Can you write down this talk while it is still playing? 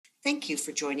Thank you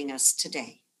for joining us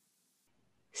today.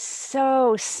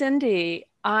 So, Cyndi,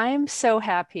 I'm so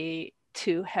happy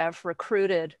to have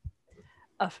recruited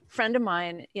a friend of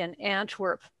mine in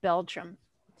Antwerp, Belgium,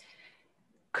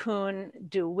 Koen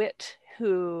de Witte,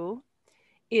 who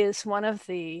is one of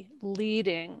the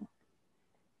leading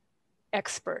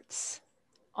experts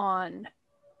on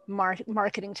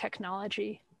marketing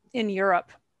technology in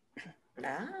Europe.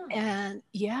 Oh.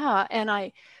 And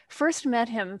I first met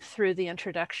him through the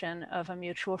introduction of a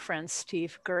mutual friend,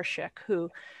 Steve Gershik,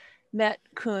 who met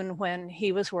Koen when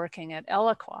he was working at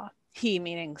Eloqua, he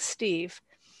meaning Steve.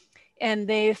 And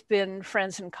they've been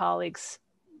friends and colleagues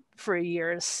for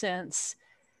years since.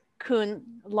 Koen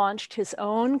launched his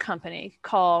own company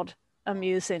called,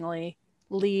 amusingly,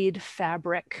 Lead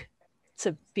Fabric. It's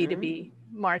a B2B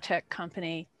MarTech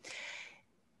company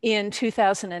in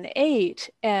 2008,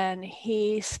 and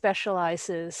he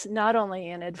specializes not only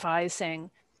in advising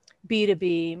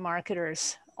B2B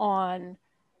marketers on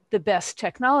the best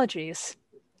technologies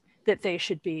that they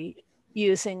should be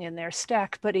using in their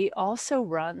stack, but he also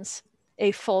runs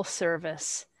a full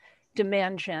service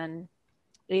demand gen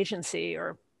agency,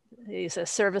 or he's a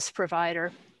service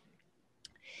provider.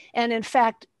 And in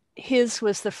fact, his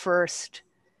was the first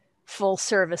full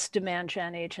service demand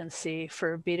gen agency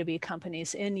for B2B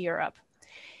companies in Europe.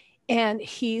 And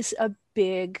he's a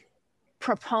big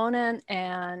proponent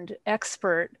and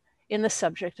expert in the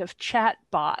subject of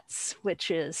chatbots,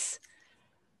 which is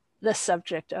the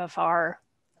subject of our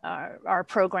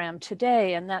program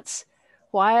today. And that's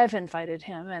why I've invited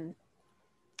him. And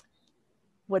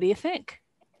what do you think?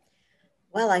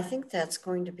 Well, I think that's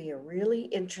going to be a really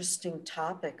interesting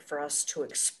topic for us to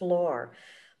explore.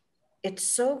 It's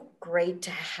so great to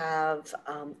have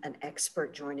an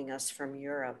expert joining us from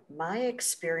Europe. My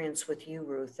experience with you,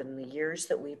 Ruth, in the years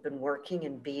that we've been working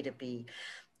in B2B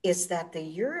is that the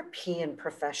European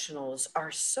professionals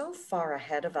are so far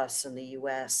ahead of us in the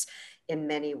US in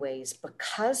many ways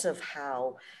because of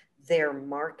how their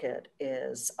market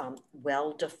is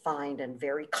well defined and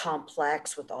very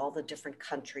complex with all the different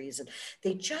countries. And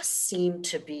they just seem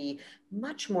to be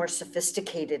much more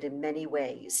sophisticated in many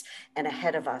ways and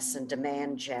ahead of us in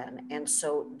demand gen. And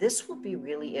so this will be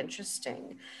really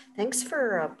interesting. Thanks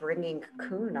for bringing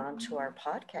Koen onto our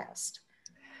podcast.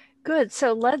 Good.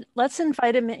 So let's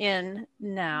invite him in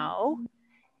now.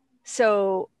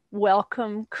 So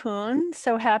welcome, Koen.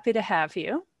 So happy to have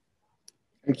you.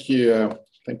 Thank you.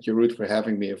 Thank you, Ruth, for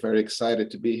having me. I'm very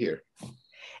excited to be here.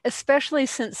 Especially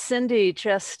since Cyndi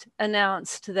just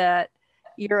announced that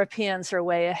Europeans are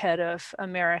way ahead of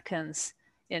Americans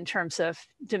in terms of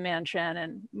demand gen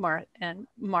and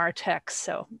MarTech.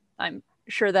 So I'm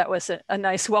sure that was a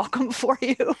nice welcome for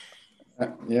you.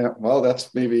 Yeah, well, that's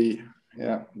the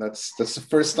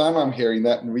first time I'm hearing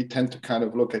that, and we tend to kind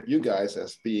of look at you guys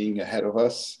as being ahead of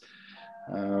us.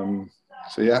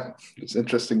 So yeah, it's an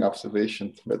interesting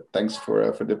observation, but thanks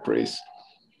for the praise.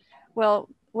 Well,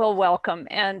 welcome.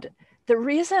 And the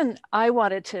reason I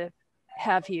wanted to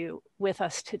have you with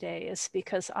us today is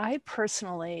because I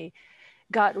personally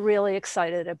got really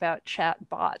excited about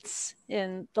chatbots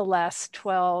in the last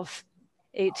 12,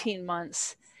 18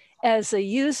 months as a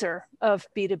user of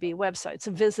B2B websites,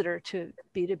 a visitor to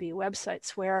B2B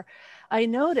websites, where I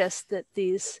noticed that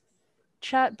these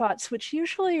chatbots, which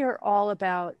usually are all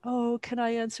about, oh, can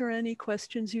I answer any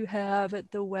questions you have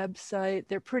at the website?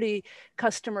 They're pretty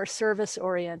customer service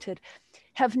oriented,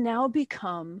 have now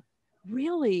become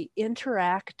really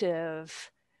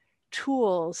interactive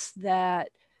tools that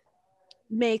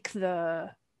make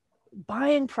the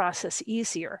buying process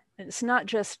easier. And it's not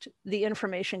just the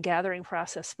information gathering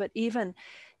process, but even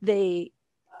they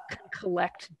can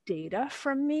collect data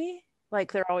from me.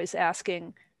 Like they're always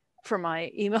asking for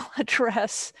my email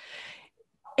address.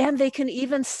 And they can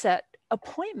even set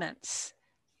appointments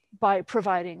by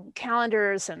providing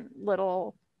calendars and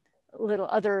little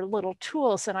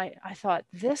tools. And I thought,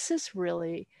 this is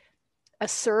really a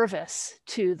service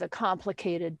to the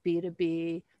complicated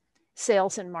B2B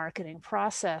sales and marketing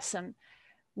process. And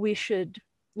we should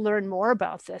learn more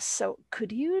about this. So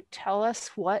could you tell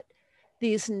us what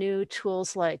these new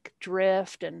tools like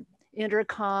Drift and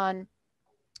Intercon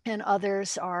and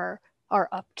others are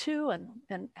up to,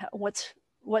 and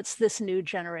what's this new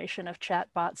generation of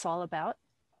chatbots all about?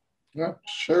 Yeah,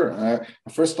 sure.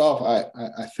 First off,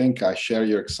 I think I share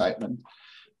your excitement.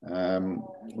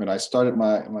 When I started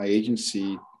my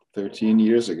agency 13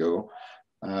 years ago,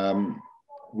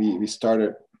 we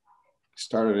started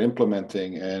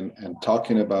implementing and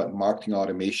talking about marketing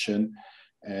automation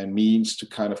and means to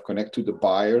kind of connect to the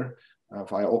buyer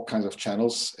via all kinds of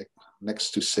channels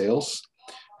next to sales.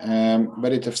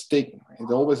 But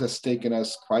it always has taken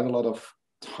us quite a lot of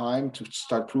time to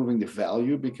start proving the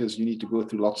value, because you need to go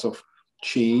through lots of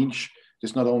change.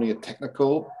 There's not only a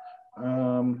technical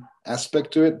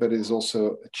aspect to it, but there's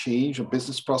also a change of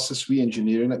business process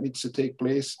re-engineering that needs to take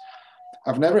place.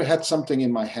 I've never had something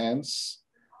in my hands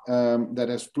that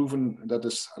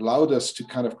has allowed us to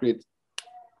kind of create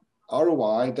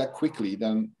ROI that quickly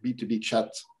than B2B chat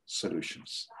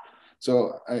solutions.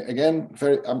 So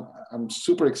I'm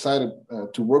super excited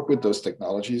to work with those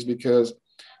technologies, because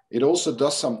it also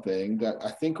does something that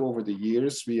I think over the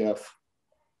years we have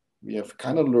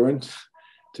kind of learned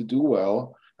to do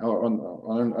well, or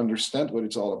understand what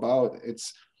it's all about.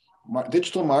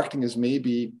 Digital marketing is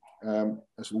maybe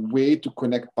as a way to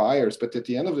connect buyers, but at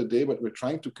the end of the day, what we're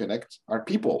trying to connect are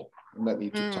people that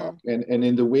need to talk. And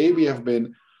in the way we have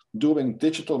been doing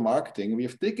digital marketing, we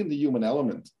have taken the human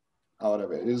element out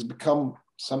of it. It has become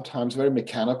sometimes very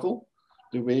mechanical,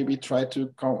 the way we try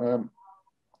to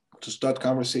start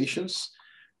conversations.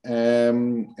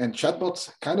 And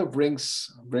chatbots kind of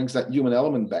brings that human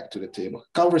element back to the table.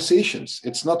 Conversations.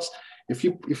 It's not, if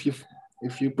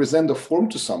you present a form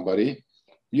to somebody,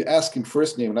 you ask him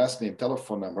first name, last name,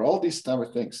 telephone number, all these type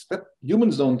of things. But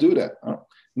humans don't do that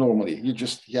normally. You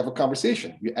have a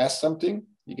conversation. You ask something,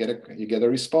 you get a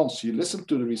response. You listen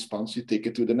to the response, you take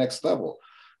it to the next level.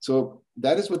 So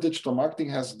that is what digital marketing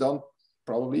has done,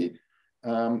 probably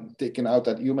taken out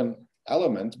that human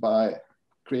element by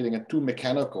creating a too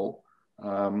mechanical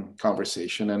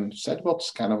conversation. And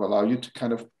chatbots kind of allow you to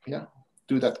kind of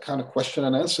do that kind of question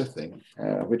and answer thing,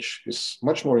 which is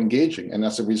much more engaging. And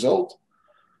as a result,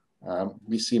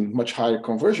 we see much higher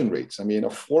conversion rates. I mean, a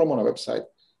forum on a website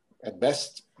at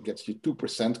best gets you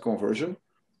 2% conversion.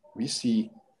 We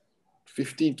see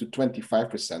 15 to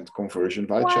 25% conversion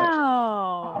by chat.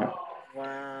 Wow.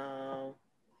 Wow.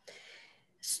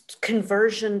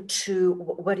 Conversion to,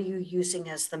 what are you using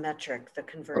as the metric, the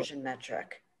conversion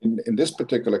metric? In this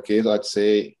particular case, I'd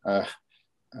say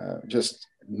just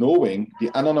knowing the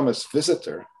anonymous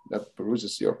visitor that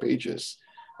peruses your pages.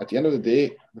 At the end of the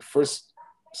day, the first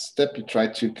step you try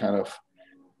to kind of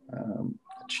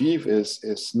achieve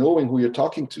is knowing who you're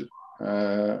talking to,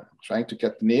 trying to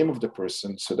get the name of the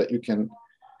person so that you can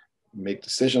make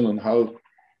decision on how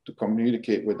to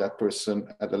communicate with that person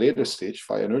at a later stage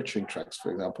via nurturing tracks,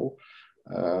 for example,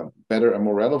 better and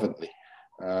more relevantly.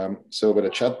 So with a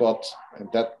chatbot,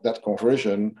 that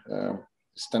conversion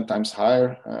is 10 times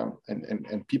higher,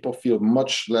 and people feel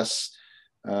much less,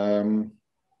 have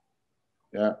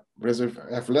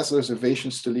less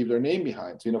reservations to leave their name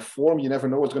behind. In a form, you never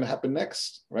know what's going to happen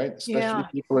next, right? Especially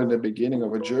people in the beginning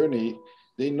of a journey,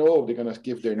 they know they're going to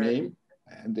give their name,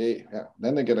 and then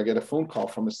they're going to get a phone call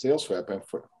from a sales rep. And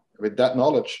with that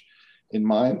knowledge in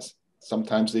mind,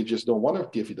 sometimes they just don't want to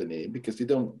give you the name because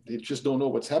they just don't know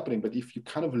what's happening. But if you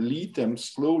kind of lead them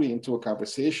slowly into a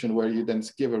conversation where you then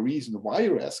give a reason why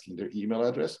you're asking their email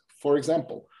address, for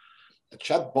example, a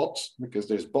chat bot, because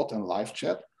there's bot and live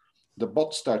chat, the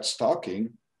bot starts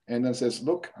talking and then says,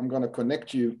 look, I'm going to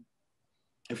connect you,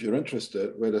 if you're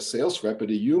interested, with a sales rep, with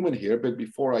a human here. But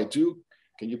before I do,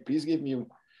 can you please give me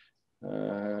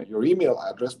your email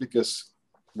address, because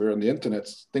we're on the internet,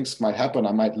 things might happen,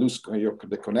 I might lose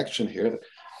the connection here.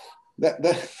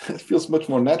 That feels much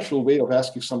more natural way of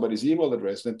asking somebody's email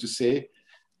address than to say,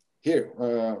 here,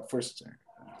 first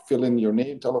fill in your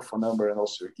name, telephone number, and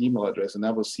also your email address, and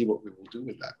I will see what we will do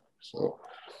with that. So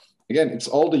again, it's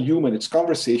all the human, it's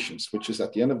conversations, which is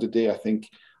at the end of the day, I think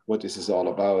what this is all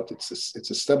about. It's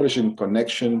establishing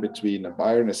connection between a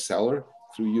buyer and a seller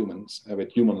through humans,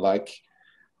 with human-like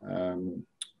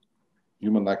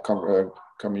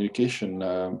communication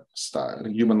style,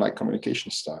 human-like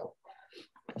communication style.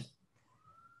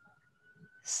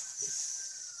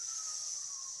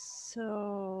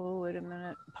 So wait a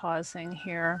minute, pausing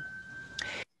here.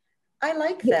 I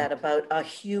like that about a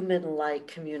human-like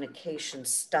communication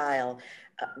style.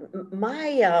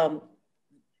 What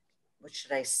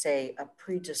should I say, a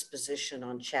predisposition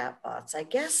on chatbots. I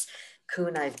guess,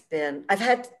 Koen, I've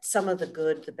had some of the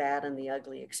good, the bad, and the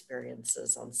ugly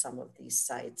experiences on some of these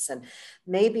sites. And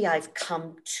maybe I've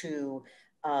come to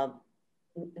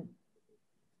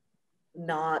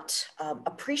not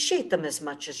appreciate them as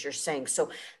much as you're saying. So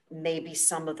maybe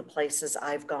some of the places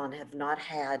I've gone have not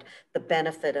had the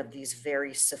benefit of these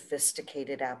very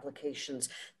sophisticated applications,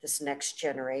 this next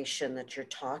generation that you're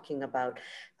talking about.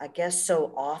 I guess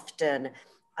so often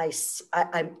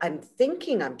I'm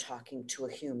thinking I'm talking to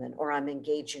a human or I'm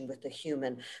engaging with a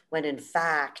human, when in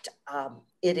fact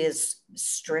it is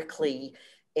strictly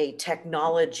a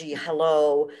technology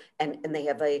hello, and they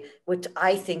have what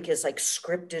I think is like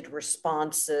scripted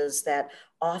responses that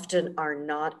often are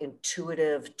not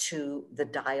intuitive to the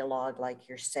dialogue, like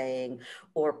you're saying,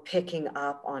 or picking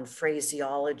up on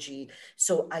phraseology.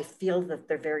 So I feel that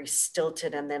they're very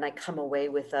stilted, and then I come away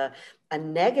with a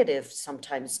negative,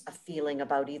 sometimes a feeling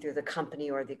about either the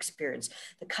company or the experience.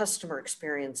 The customer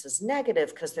experience is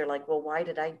negative because they're like, well, why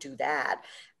did I do that?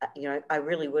 I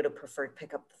really would have preferred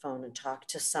pick up the phone and talk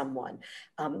to someone.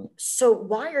 So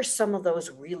why are some of those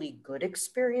really good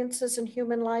experiences in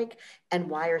human-like, and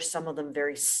why are some of them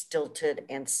very stilted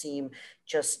and seem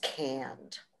just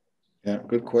canned? Yeah,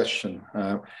 good question.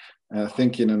 I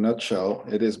think in a nutshell,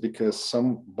 it is because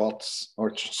some bots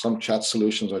or some chat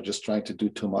solutions are just trying to do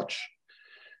too much.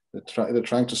 They're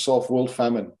trying to solve world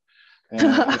famine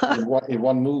in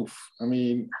one move. I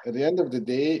mean, at the end of the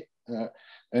day,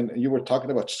 and you were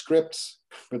talking about scripts,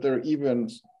 but there are even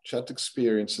chat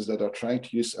experiences that are trying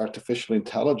to use artificial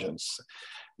intelligence.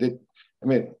 I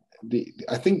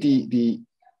think the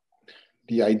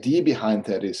idea behind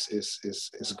that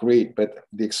is great, but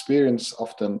the experience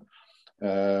often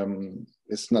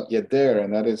is not yet there,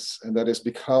 and that is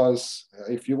because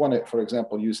if you want to, for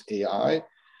example, use AI,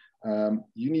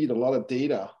 you need a lot of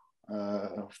data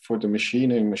for the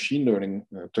machine learning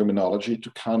terminology to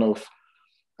kind of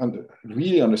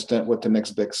really understand what the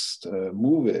next best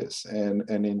move is.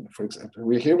 And for example,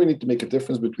 we need to make a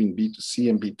difference between B2C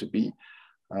and B2B.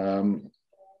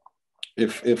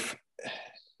 If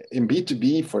in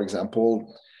B2B, for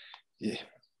example,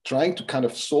 trying to kind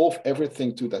of solve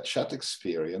everything to that chat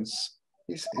experience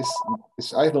is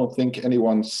I don't think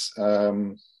anyone's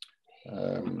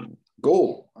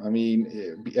goal. I mean,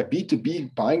 a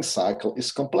B2B buying cycle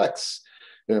is complex.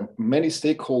 There are many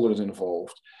stakeholders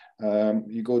involved.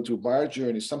 You go to buyer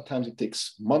journey, sometimes it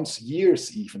takes months,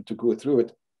 years even to go through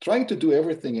it. Trying to do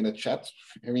everything in a chat,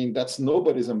 I mean, that's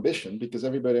nobody's ambition, because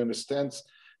everybody understands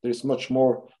there's much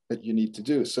more that you need to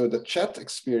do. So the chat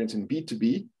experience in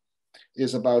B2B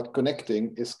is about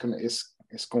connecting, is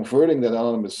converting that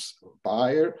anonymous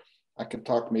buyer. I can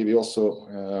talk maybe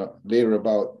also later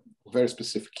about very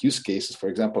specific use cases. For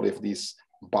example, if these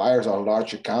buyers are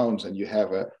large accounts and you have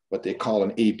what they call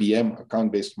an ABM,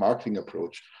 account-based marketing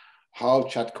approach, how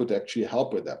chat could actually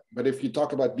help with that. But if you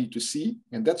talk about B2C,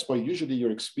 and that's where usually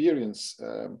your experience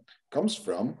comes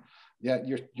from, yeah,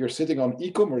 you're sitting on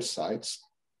e-commerce sites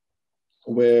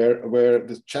where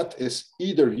the chat is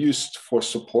either used for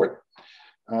support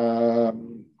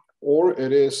or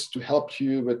it is to help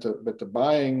you with the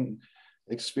buying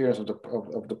experience of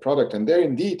the product. And there,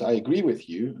 indeed, I agree with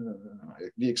you.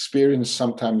 The experience is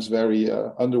sometimes very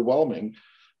underwhelming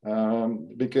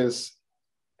because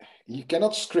you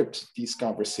cannot script these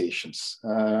conversations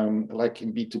like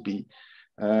in B2B.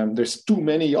 There's too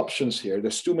many options here.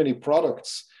 There's too many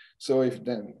products. So if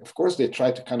then, of course, they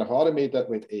try to kind of automate that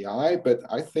with AI, but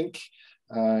I think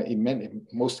in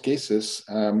most cases,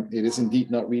 it is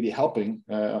indeed not really helping.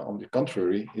 On the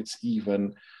contrary, it's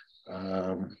even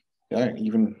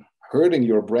even hurting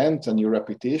your brand and your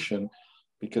reputation,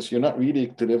 because you're not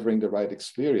really delivering the right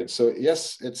experience. So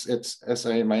yes, it's as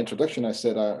in my introduction, I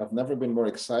said I've never been more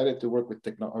excited to work with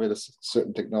a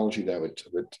certain technology than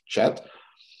with chat.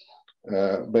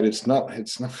 But it's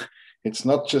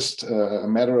not just a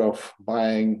matter of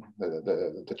buying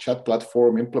the chat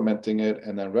platform, implementing it,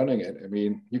 and then running it. I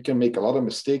mean, you can make a lot of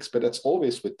mistakes, but that's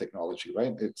always with technology,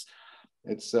 right?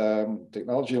 It's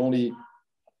technology only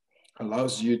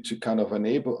allows you to kind of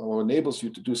enables you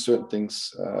to do certain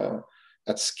things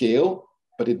at scale,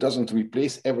 but it doesn't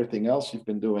replace everything else you've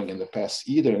been doing in the past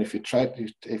either. And if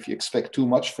you expect too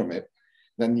much from it,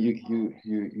 then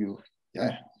you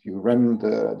run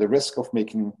the risk of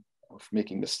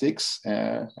making mistakes.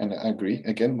 And I agree.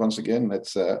 Once again,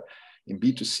 that's in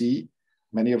B2C,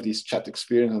 many of these chat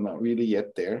experiences are not really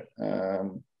yet there.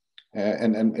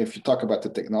 And if you talk about the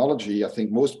technology, I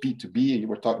think most B2B, you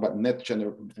were talking about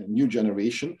new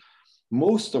generation,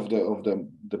 most of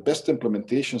the best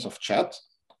implementations of chat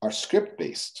are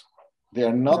script-based. They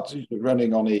are not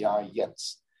running on AI yet.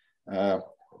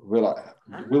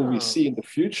 Will we see in the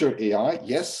future AI?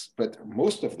 Yes, but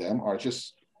most of them are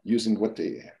just using what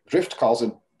Drift calls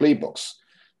it playbooks.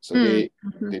 So they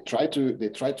try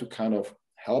to kind of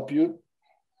help you.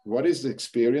 What is the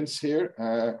experience here?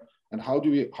 And how do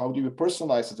we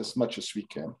personalize it as much as we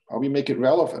can? How we make it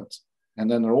relevant? And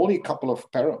then there are only a couple of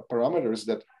parameters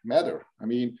that matter. I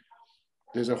mean,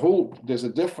 there's a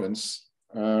difference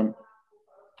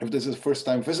if this is a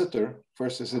first-time visitor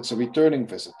versus it's a returning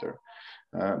visitor.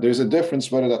 There's a difference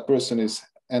whether that person is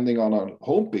ending on a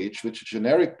home page, which is a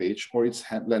generic page, or it's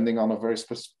landing on a very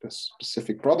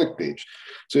specific product page.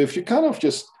 So if you kind of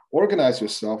just organize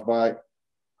yourself by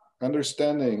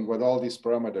understanding what all these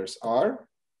parameters are,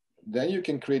 then you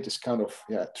can create this kind of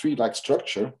tree-like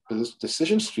structure, this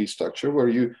decision tree structure, where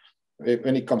you,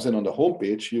 when he comes in on the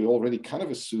homepage, you already kind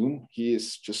of assume he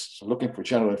is just looking for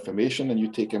general information, and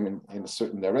you take him in a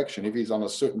certain direction. If he's on a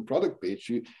certain product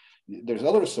page, there's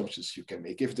other assumptions you can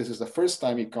make. If this is the first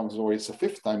time he comes, or it's the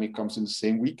fifth time he comes in the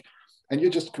same week, and you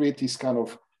just create these kind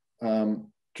of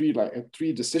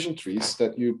three decision trees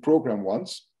that you program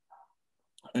once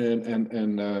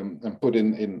and put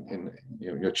in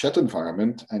your chat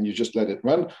environment, and you just let it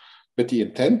run, with the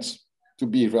intent to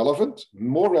be relevant,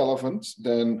 more relevant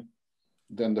than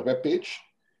the web page,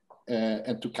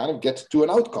 and to kind of get to an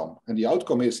outcome. And the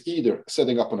outcome is either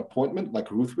setting up an appointment,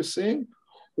 like Ruth was saying,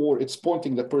 or it's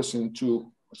pointing the person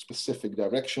to a specific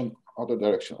direction, other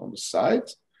direction on the site,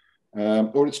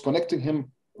 or it's connecting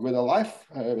him with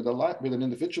with an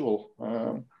individual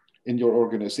in your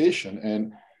organization,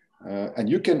 and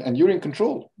you're in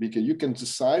control, because you can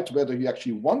decide whether you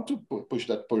actually want to push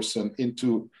that person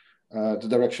into the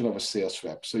direction of a sales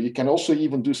rep. So you can also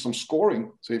even do some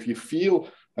scoring. So if you feel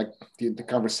like the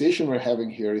conversation we're having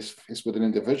here is with an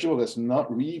individual that's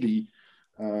not really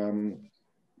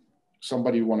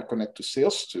somebody you want to connect to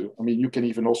sales to, I mean, you can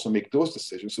even also make those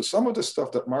decisions. So some of the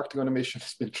stuff that marketing automation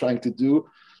has been trying to do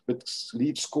with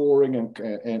lead scoring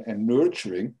and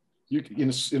nurturing, you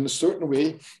in a certain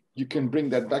way, you can bring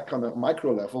that back on a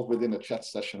micro level within a chat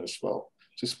session as well.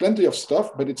 So it's plenty of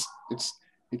stuff, but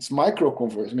it's micro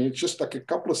conversion. I mean, it's just like a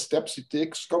couple of steps you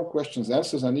take, some questions,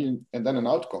 answers, and then an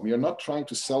outcome. You're not trying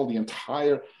to sell the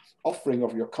entire offering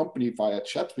of your company via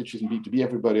chat, which is in B2B,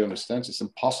 everybody understands it's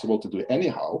impossible to do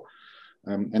anyhow.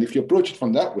 And if you approach it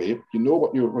from that way, you know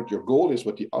what your goal is,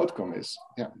 what the outcome is.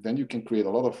 Yeah, then you can create a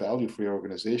lot of value for your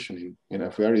organization in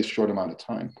a very short amount of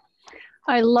time.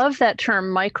 I love that term,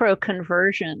 micro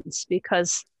conversions,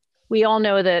 because we all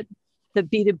know that the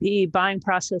B2B buying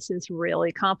process is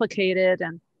really complicated,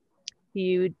 and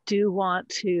you do want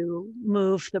to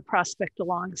move the prospect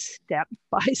along step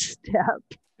by step,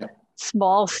 yeah.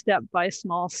 Small step by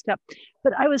small step.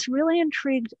 But I was really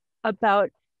intrigued about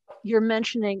you're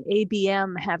mentioning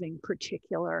ABM having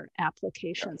particular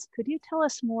applications. Could you tell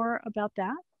us more about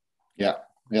that? Yeah.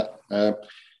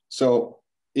 So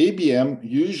ABM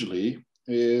usually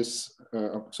is,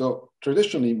 so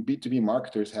traditionally B2B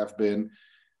marketers have been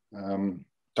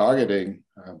targeting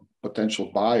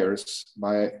potential buyers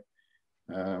by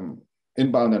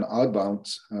inbound and outbound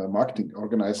marketing,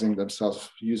 organizing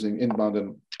themselves using inbound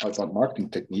and outbound marketing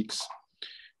techniques,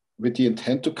 with the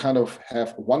intent to kind of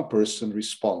have one person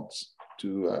respond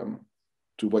to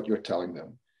what you're telling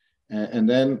them. And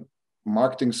then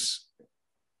marketing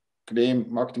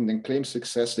then claims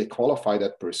success. They qualify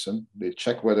that person. They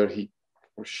check whether he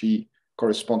or she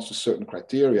corresponds to certain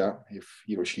criteria, if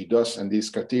he or she does. And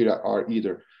these criteria are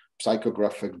either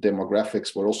psychographic,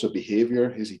 demographics, but also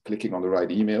behavior. Is he clicking on the right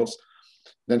emails?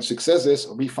 Then success is,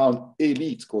 we found a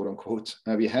lead, quote unquote,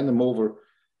 and we hand them over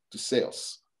to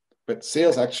sales. But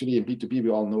sales, actually, in B2B, we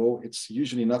all know, it's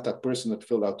usually not that person that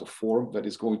filled out the form that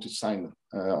is going to sign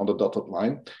on the dotted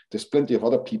line. There's plenty of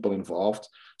other people involved.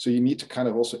 So you need to kind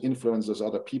of also influence those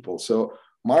other people. So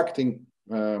marketing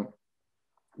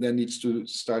then needs to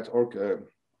start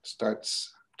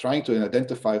trying to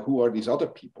identify who are these other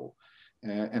people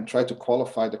and try to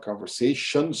qualify the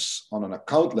conversations on an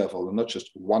account level and not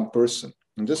just one person.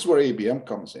 And this is where ABM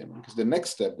comes in, because the next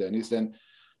step then is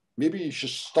maybe you should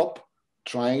stop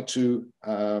trying to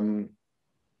kind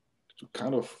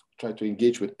of try to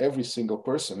engage with every single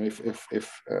person,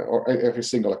 or every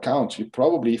single account. You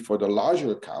probably, for the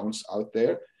larger accounts out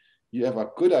there, you have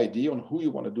a good idea on who you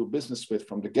want to do business with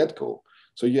from the get-go.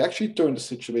 So you actually turn the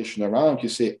situation around. You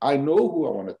say, I know who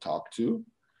I want to talk to,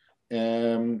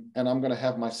 and I'm going to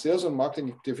have my sales and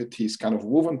marketing activities kind of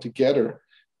woven together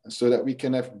so that we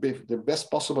can have the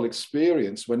best possible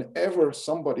experience whenever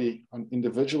an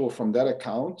individual from that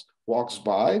account walks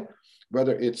by,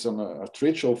 whether it's on a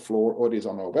trade show floor or it is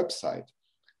on our website.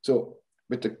 So,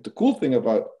 but the cool thing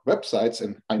about websites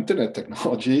and internet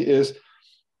technology is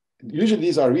usually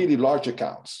these are really large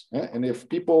accounts. And if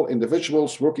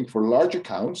individuals working for large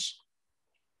accounts,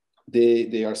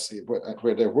 they are,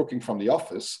 where they're working from the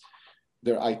office,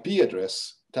 their IP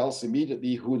address tells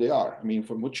immediately who they are. I mean,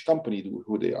 from which company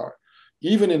who they are.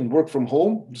 Even in work from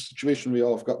home, the situation we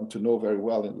all have gotten to know very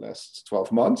well in the last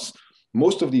 12 months,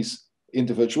 most of these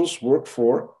individuals work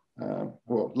for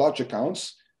large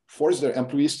accounts, force their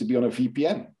employees to be on a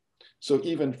VPN. So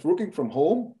even working from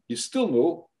home, you still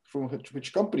know from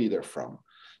which company they're from.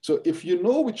 So if you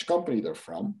know which company they're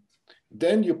from,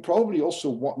 then you probably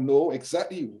also know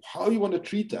exactly how you want to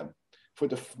treat them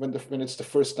when it's the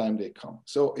first time they come.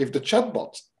 So if the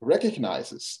chatbot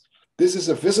recognizes this is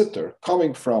a visitor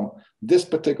coming from this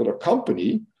particular company,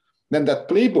 then that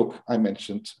playbook I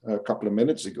mentioned a couple of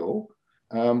minutes ago,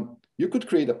 you could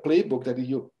create a playbook that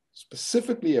you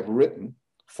specifically have written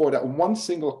for that one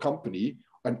single company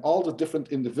and all the different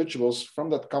individuals from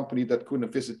that company that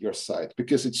couldn't visit your site,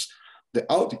 because it's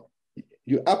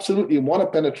you absolutely want to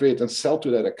penetrate and sell to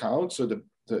that account. So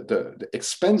the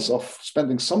expense of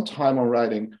spending some time on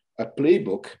writing a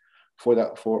playbook for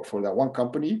that one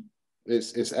company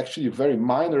is actually a very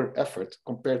minor effort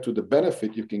compared to the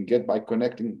benefit you can get by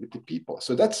connecting with the people.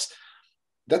 So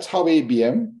that's how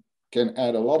ABM can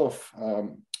add a lot of,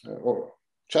 or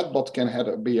chatbot can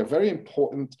be a very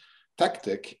important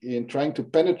tactic in trying to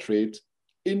penetrate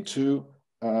into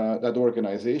that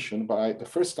organization. By the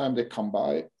first time they come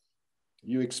by,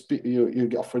 you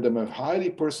offer them a highly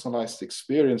personalized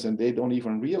experience, and they don't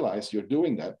even realize you're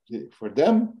doing that. For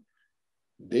them,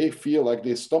 they feel like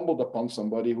they stumbled upon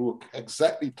somebody who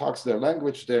exactly talks their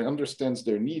language, they understands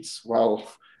their needs, while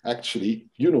actually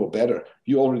you know better.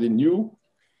 You already knew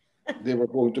they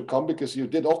were going to come because you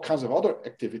did all kinds of other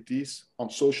activities on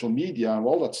social media and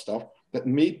all that stuff that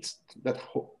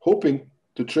hoping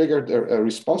to trigger a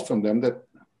response from them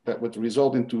that would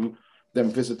result into them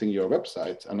visiting your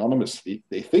website anonymously.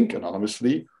 They think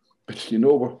anonymously, but you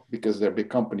know, because they're a big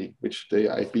company, which the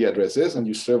IP address is, and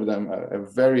you serve them a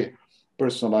very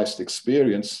personalized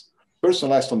experience,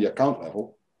 personalized on the account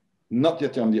level, not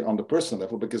yet on the personal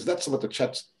level, because that's what the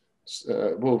chat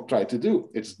will try to do.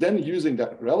 It's then using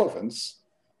that relevance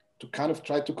to kind of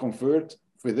try to convert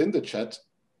within the chat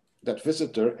that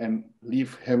visitor and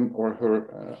leave him or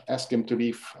her, ask him to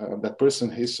leave that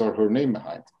person his or her name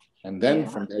behind. And then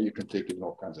from there, you can take it in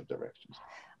all kinds of directions.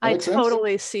 I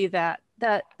totally see that.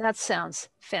 That sounds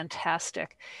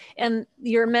fantastic. And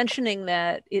you're mentioning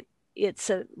that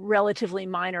it's a relatively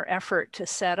minor effort to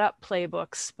set up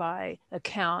playbooks by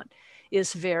account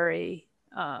is very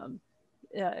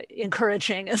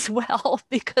encouraging as well,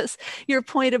 because your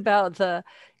point about the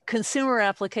consumer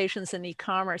applications and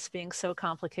e-commerce being so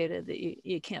complicated that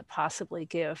you can't possibly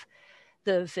give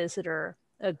the visitor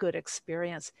a good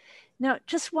experience. Now,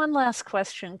 just one last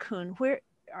question, Koen. Where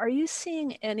are you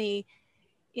seeing any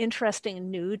interesting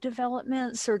new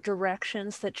developments or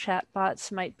directions that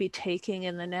chatbots might be taking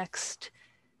in the next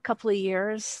couple of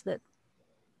years that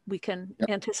we can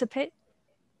anticipate?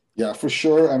 Yeah, for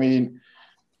sure. I mean,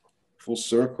 full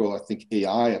circle, I think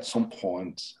AI at some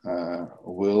point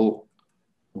will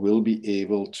be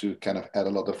able to kind of add a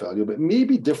lot of value, but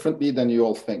maybe differently than you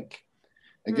all think.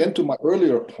 Again, to my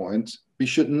earlier point, we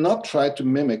should not try to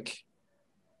mimic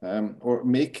or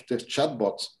make the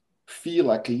chatbot feel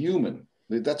like a human.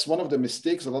 That's one of the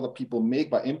mistakes a lot of people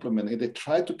make by implementing it. They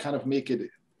try to kind of make it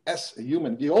as a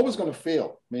human. You're always going to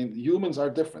fail. I mean, humans are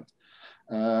different.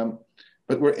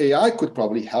 But where AI could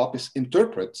probably help is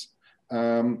interpret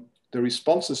the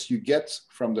responses you get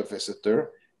from the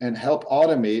visitor and help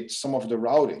automate some of the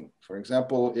routing. For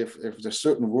example, if there's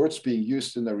certain words being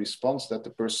used in the response that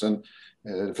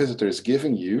the visitor is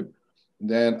giving you,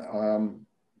 then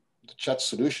the chat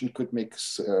solution could make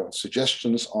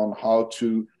suggestions on how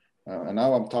to, and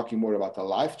now I'm talking more about the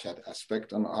live chat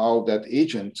aspect, on how that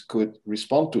agent could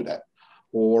respond to that.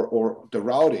 Or the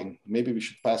routing, maybe we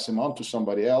should pass him on to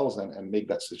somebody else and make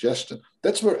that suggestion.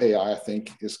 That's where AI, I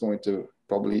think, is going to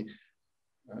probably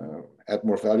add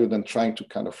more value than trying to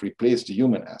kind of replace the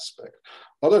human aspect.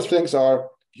 Other things are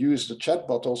use the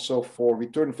chatbot also for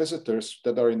return visitors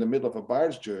that are in the middle of a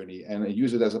buyer's journey and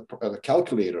use it as a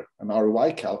calculator, an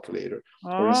ROI calculator,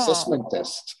 or assessment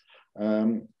test.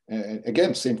 And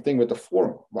again, same thing with the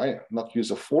form. Why not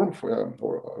use a form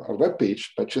or a web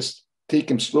page, but just take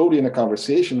them slowly in a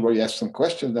conversation where you ask some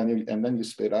questions and then you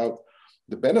spit out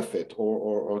the benefit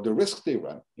or the risk they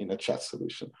run in a chat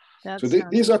solution. So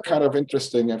these are kind of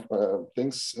interesting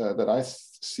things that I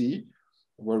see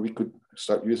where we could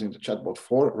start using the chatbot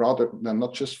for, rather than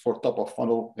not just for top of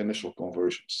funnel initial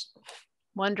conversions.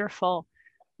 Wonderful.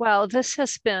 Wow, this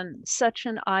has been such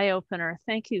an eye-opener.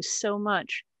 Thank you so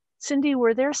much. Cyndi,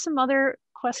 were there some other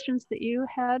questions that you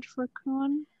had for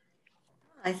Koen?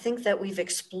 I think that we've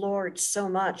explored so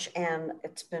much, and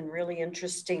it's been really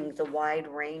interesting, the wide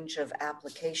range of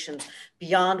applications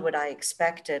beyond what I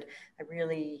expected. I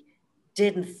really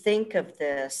didn't think of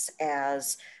this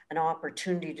as an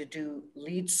opportunity to do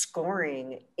lead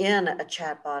scoring in a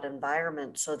chatbot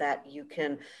environment so that you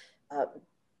can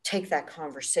take that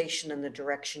conversation in the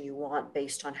direction you want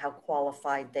based on how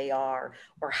qualified they are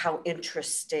or how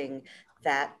interesting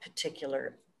that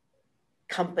particular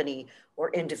company or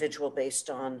individual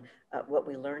based on what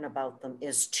we learn about them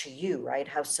is to you, right?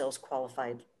 How sales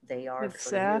qualified they are for you.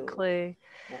 Exactly.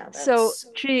 Yeah, So,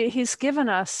 gee, he's given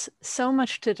us so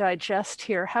much to digest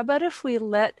here. How about if we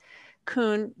let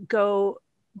Koen go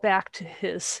back to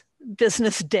his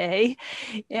business day,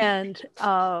 and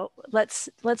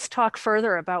let's talk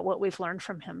further about what we've learned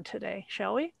from him today,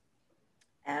 shall we?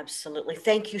 Absolutely.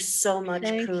 Thank you so much,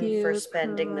 Koen, for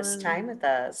spending this time with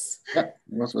us. Yeah,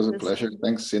 it was a pleasure.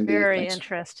 Thanks, Cyndi. Very Thanks.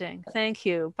 interesting. Thank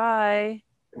you. Bye.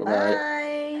 Bye-bye.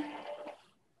 Bye.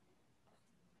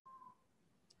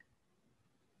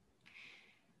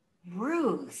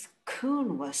 Ruth,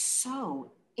 Koen was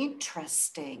so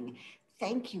interesting.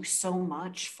 Thank you so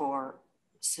much for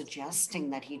suggesting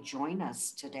that he join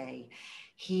us today.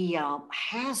 He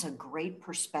has a great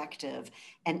perspective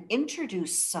and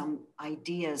introduced some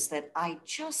ideas that I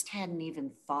just hadn't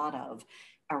even thought of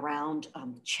around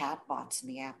chatbots and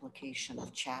the application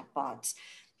of chatbots,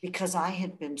 because I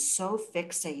had been so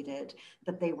fixated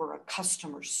that they were a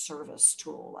customer service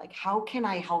tool. Like, how can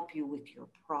I help you with your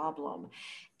problem?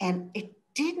 And it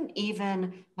didn't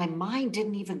even, my mind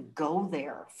didn't even go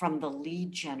there from the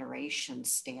lead generation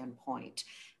standpoint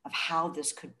of how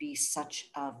this could be such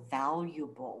a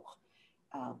valuable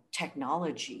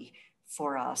technology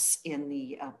for us in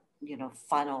the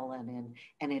funnel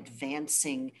and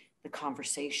advancing the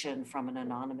conversation from an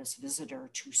anonymous visitor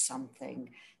to something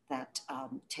that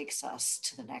takes us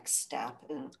to the next step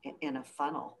in a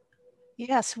funnel.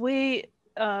 Yes, we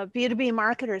B2B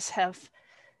marketers have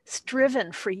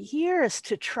striven for years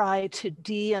to try to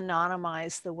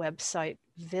de-anonymize the website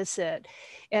visit.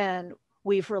 And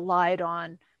we've relied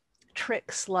on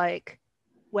tricks like,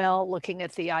 well, looking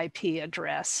at the IP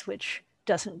address, which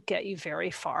doesn't get you very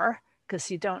far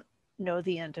because you don't know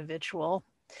the individual.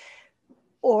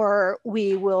 Or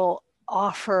we will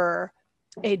offer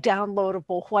a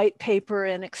downloadable white paper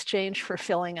in exchange for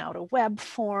filling out a web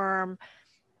form.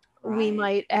 Right. We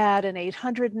might add an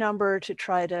 800 number to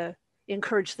try to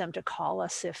encourage them to call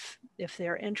us if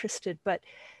they're interested. But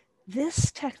this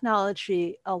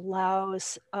technology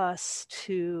allows us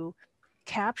to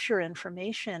capture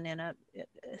information in a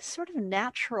sort of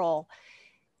natural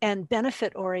and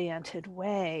benefit-oriented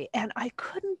way. And I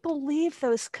couldn't believe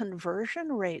those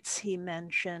conversion rates he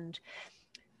mentioned,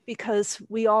 because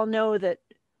we all know that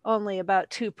only about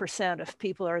 2% of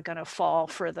people are going to fall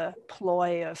for the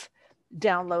ploy of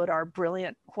download our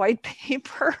brilliant white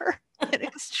paper in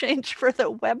exchange for the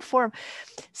web form.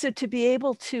 So to be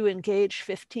able to engage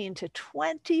 15 to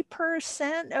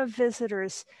 20% of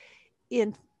visitors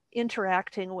in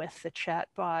interacting with the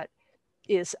chatbot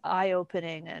is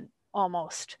eye-opening and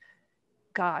almost,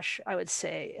 gosh, I would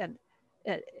say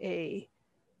a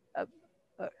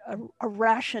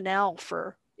rationale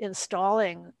for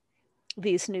installing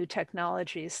these new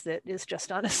technologies that is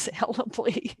just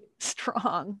unassailably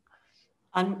strong.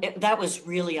 That was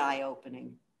really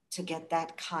eye-opening to get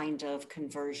that kind of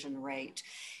conversion rate.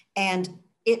 And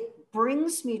it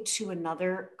brings me to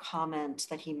another comment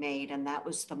that he made, and that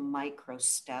was the micro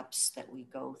steps that we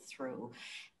go through.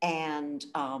 And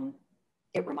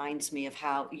it reminds me of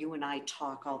how you and I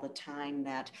talk all the time,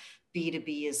 that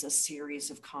B2B is a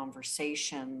series of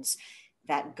conversations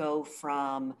that go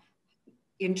from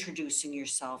introducing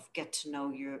yourself, get to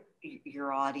know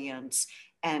your audience,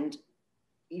 and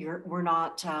we're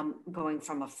not going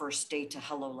from a first date to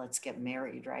hello, let's get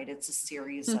married, right? It's a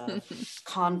series of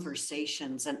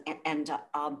conversations, and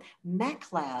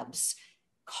Mech Labs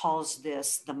calls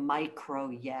this the micro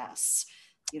yes.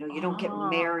 You don't get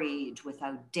married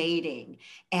without dating.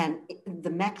 And the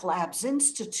Mech Labs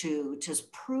Institute has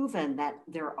proven that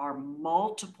there are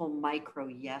multiple micro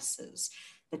yeses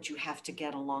that you have to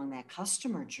get along that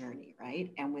customer journey,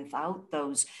 right? And without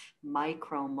those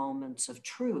micro moments of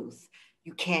truth,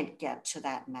 you can't get to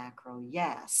that macro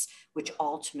yes, which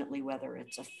ultimately, whether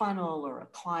it's a funnel or a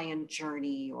client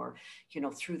journey or,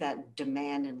 through that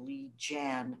demand and lead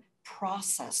gen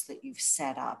process that you've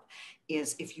set up,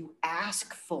 is if you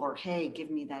ask for, hey, give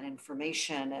me that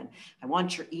information and I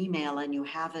want your email, and you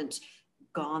haven't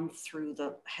gone through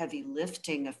the heavy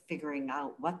lifting of figuring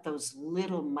out what those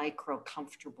little micro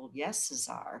comfortable yeses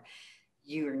are,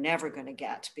 you're never going to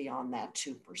get beyond that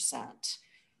 2%.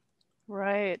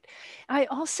 Right. I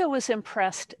also was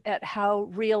impressed at how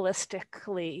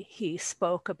realistically he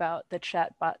spoke about the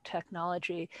chatbot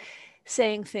technology,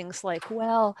 saying things like,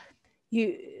 well,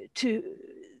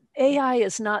 AI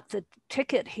is not the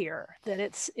ticket here, that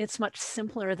it's much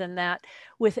simpler than that.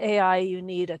 With AI, you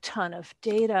need a ton of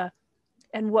data.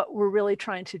 And what we're really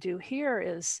trying to do here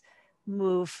is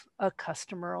move a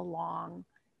customer along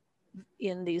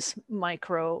in these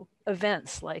micro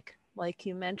events, like like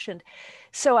you mentioned.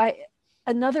 So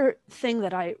another thing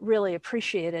that I really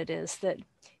appreciated is that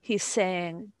he's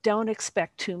saying, don't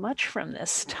expect too much from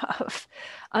this stuff.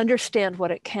 Understand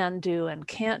what it can do and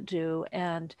can't do,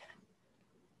 and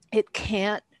it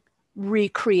can't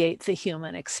recreate the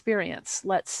human experience.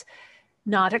 Let's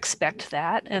not expect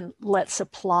that, and let's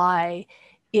apply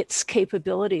its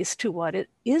capabilities to what it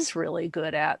is really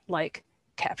good at, like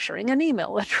capturing an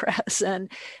email address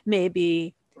and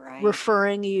maybe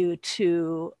referring you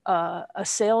to a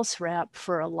sales rep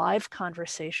for a live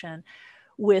conversation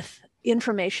with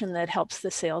information that helps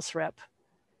the sales rep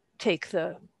take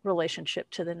the relationship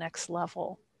to the next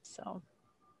level. So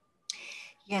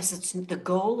yes, the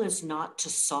goal is not to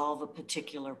solve a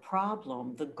particular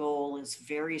problem. The goal is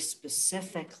very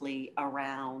specifically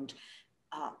around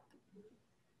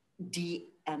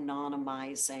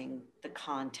de-anonymizing the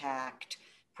contact,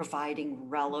 providing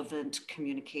relevant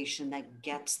communication that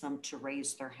gets them to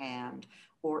raise their hand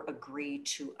or agree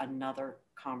to another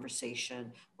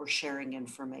conversation or sharing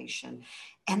information.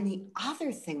 And the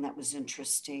other thing that was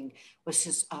interesting was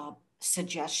his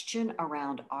suggestion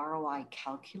around ROI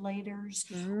calculators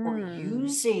or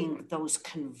using those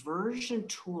conversion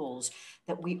tools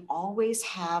that we always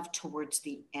have towards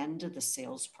the end of the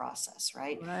sales process,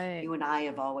 right? You and I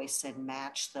have always said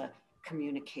match the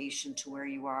communication to where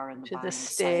you are in the buying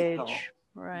cycle.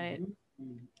 Right.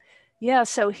 Yeah,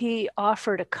 so he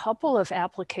offered a couple of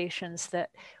applications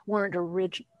that weren't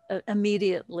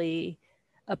immediately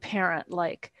apparent,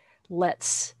 like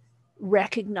let's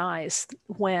recognize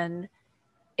when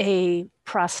a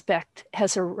prospect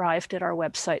has arrived at our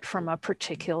website from a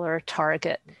particular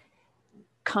target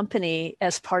company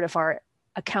as part of our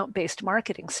account-based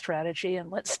marketing strategy,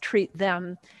 and let's treat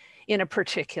them in a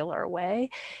particular way.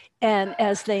 And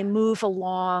as they move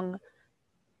along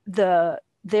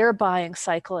their buying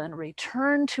cycle and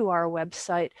return to our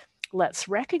website, let's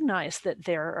recognize that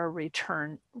they're a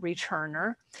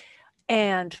returner,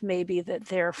 and maybe that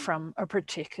they're from a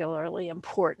particularly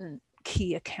important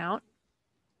key account.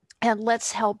 And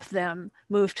let's help them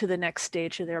move to the next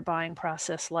stage of their buying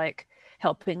process, like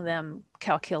helping them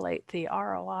calculate the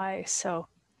ROI. So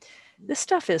this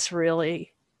stuff is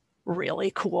really,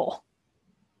 really cool.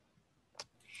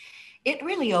 It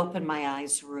really opened my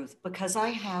eyes, Ruth, because I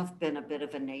have been a bit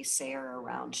of a naysayer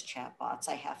around chatbots,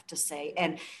 I have to say.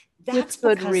 And that's with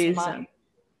good because reason.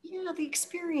 The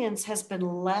experience has been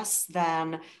less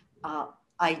than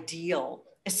ideal,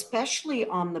 especially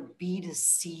on the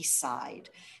B2C side.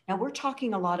 Now, we're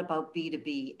talking a lot about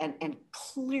B2B, and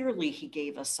clearly he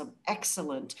gave us some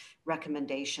excellent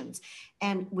recommendations.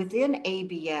 And within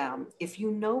ABM, if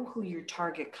you know who your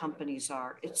target companies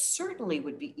are, it certainly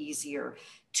would be easier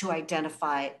to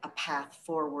identify a path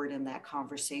forward in that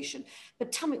conversation.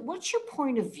 But tell me, what's your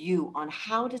point of view on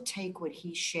how to take what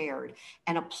he shared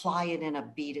and apply it in a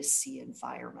B2C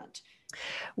environment?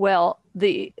 Well,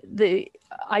 the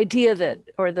idea that,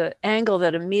 or the angle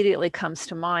that immediately comes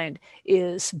to mind,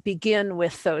 is begin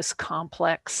with those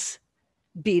complex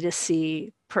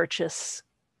B2C purchase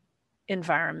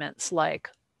environments like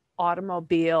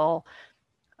automobile,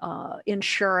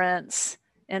 insurance,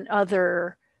 and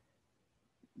other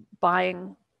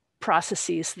buying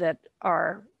processes that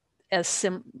are as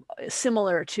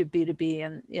similar to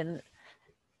B2B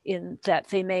in that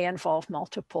they may involve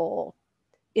multiple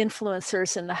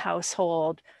influencers in the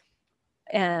household,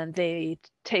 and they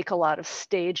take a lot of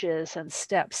stages and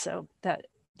steps. So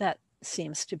that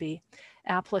seems to be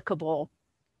applicable.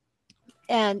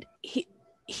 And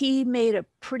he made a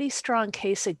pretty strong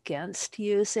case against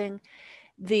using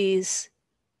these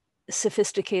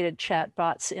sophisticated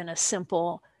chatbots in a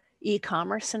simple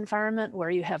e-commerce environment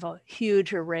where you have a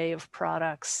huge array of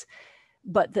products,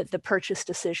 but that the purchase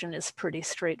decision is pretty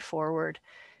straightforward.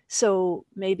 So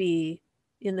maybe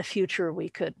in the future we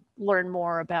could learn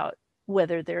more about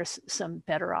whether there's some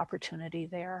better opportunity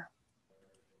there.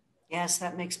 Yes,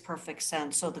 that makes perfect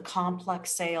sense. So the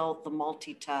complex sale, the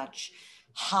multi-touch,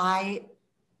 high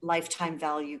lifetime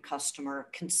value customer,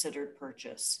 considered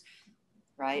purchase,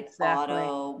 right? Exactly.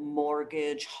 Auto,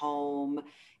 mortgage, home,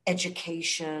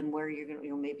 education, where you're going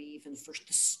to, maybe even for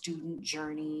the student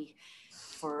journey,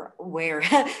 for where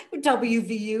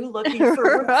WVU looking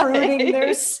for recruiting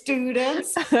their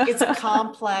students. It's a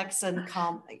complex and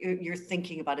you're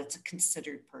thinking about it's a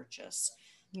considered purchase.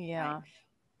 Yeah. Right?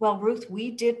 Well, Ruth,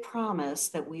 we did promise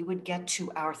that we would get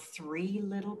to our three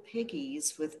little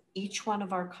piggies with each one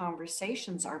of our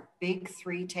conversations, our big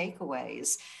three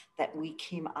takeaways that we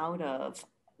came out of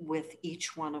with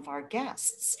each one of our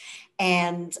guests.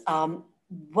 And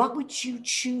what would you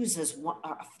choose as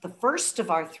the first of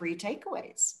our three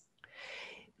takeaways?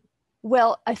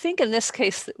 Well, I think in this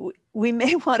case, we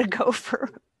may want to go for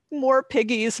more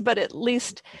piggies, but at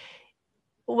least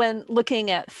when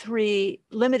looking at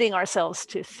limiting ourselves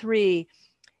to 3,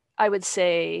 I would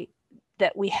say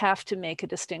that we have to make a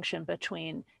distinction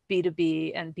between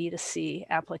B2B and B2C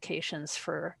applications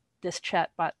for this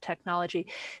chatbot technology.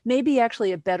 Maybe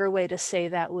actually a better way to say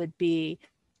that would be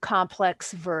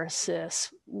complex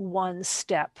versus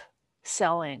one-step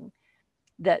selling,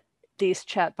 that these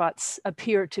chatbots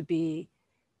appear to be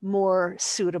more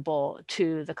suitable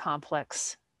to the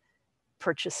complex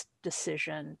purchase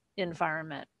decision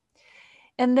environment.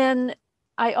 And then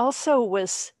I also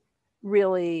was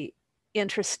really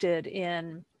interested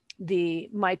in the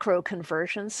micro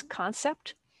conversions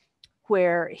concept,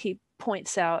 where he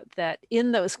points out that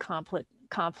in those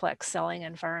complex selling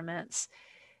environments,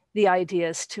 the idea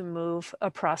is to move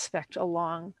a prospect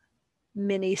along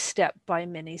mini step by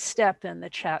mini step, and the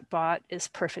chatbot is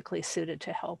perfectly suited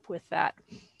to help with that.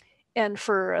 And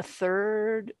for a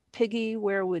third piggy,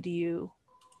 where would you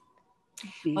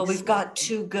be? Well, we've got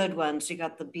 2 good ones. You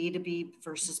got the B2B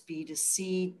versus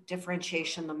B2C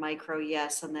differentiation, the micro,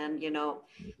 yes. And then,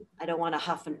 I don't want to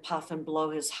huff and puff and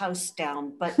blow his house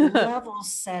down, but level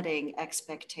setting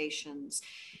expectations,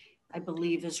 I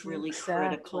believe, is really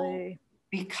critical,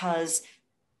 because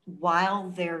while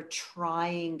they're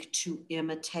trying to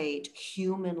imitate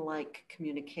human-like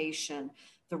communication,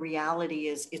 the reality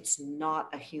is it's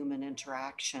not a human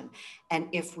interaction. And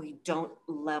if we don't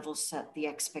level set the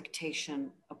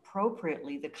expectation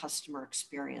appropriately, the customer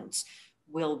experience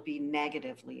will be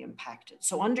negatively impacted.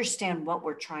 So understand what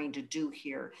we're trying to do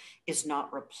here is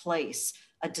not replace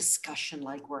a discussion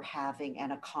like we're having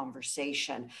and a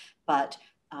conversation, but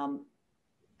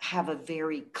have a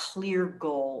very clear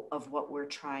goal of what we're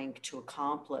trying to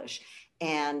accomplish,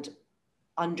 and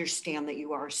understand that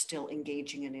you are still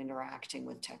engaging and interacting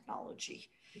with technology.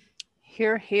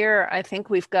 Hear, hear. I think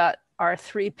we've got our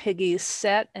 3 piggies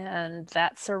set, and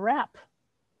that's a wrap.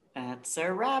 That's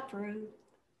a wrap, Ruth.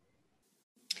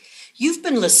 You've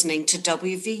been listening to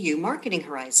WVU Marketing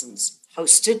Horizons,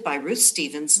 hosted by Ruth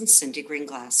Stevens and Cyndi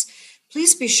Greenglass.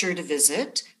 Please be sure to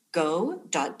visit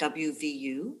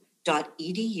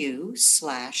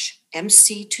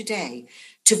go.wvu.edu/MC today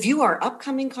to view our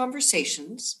upcoming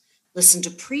conversations, listen to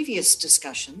previous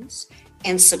discussions,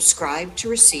 and subscribe to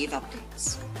receive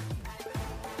updates.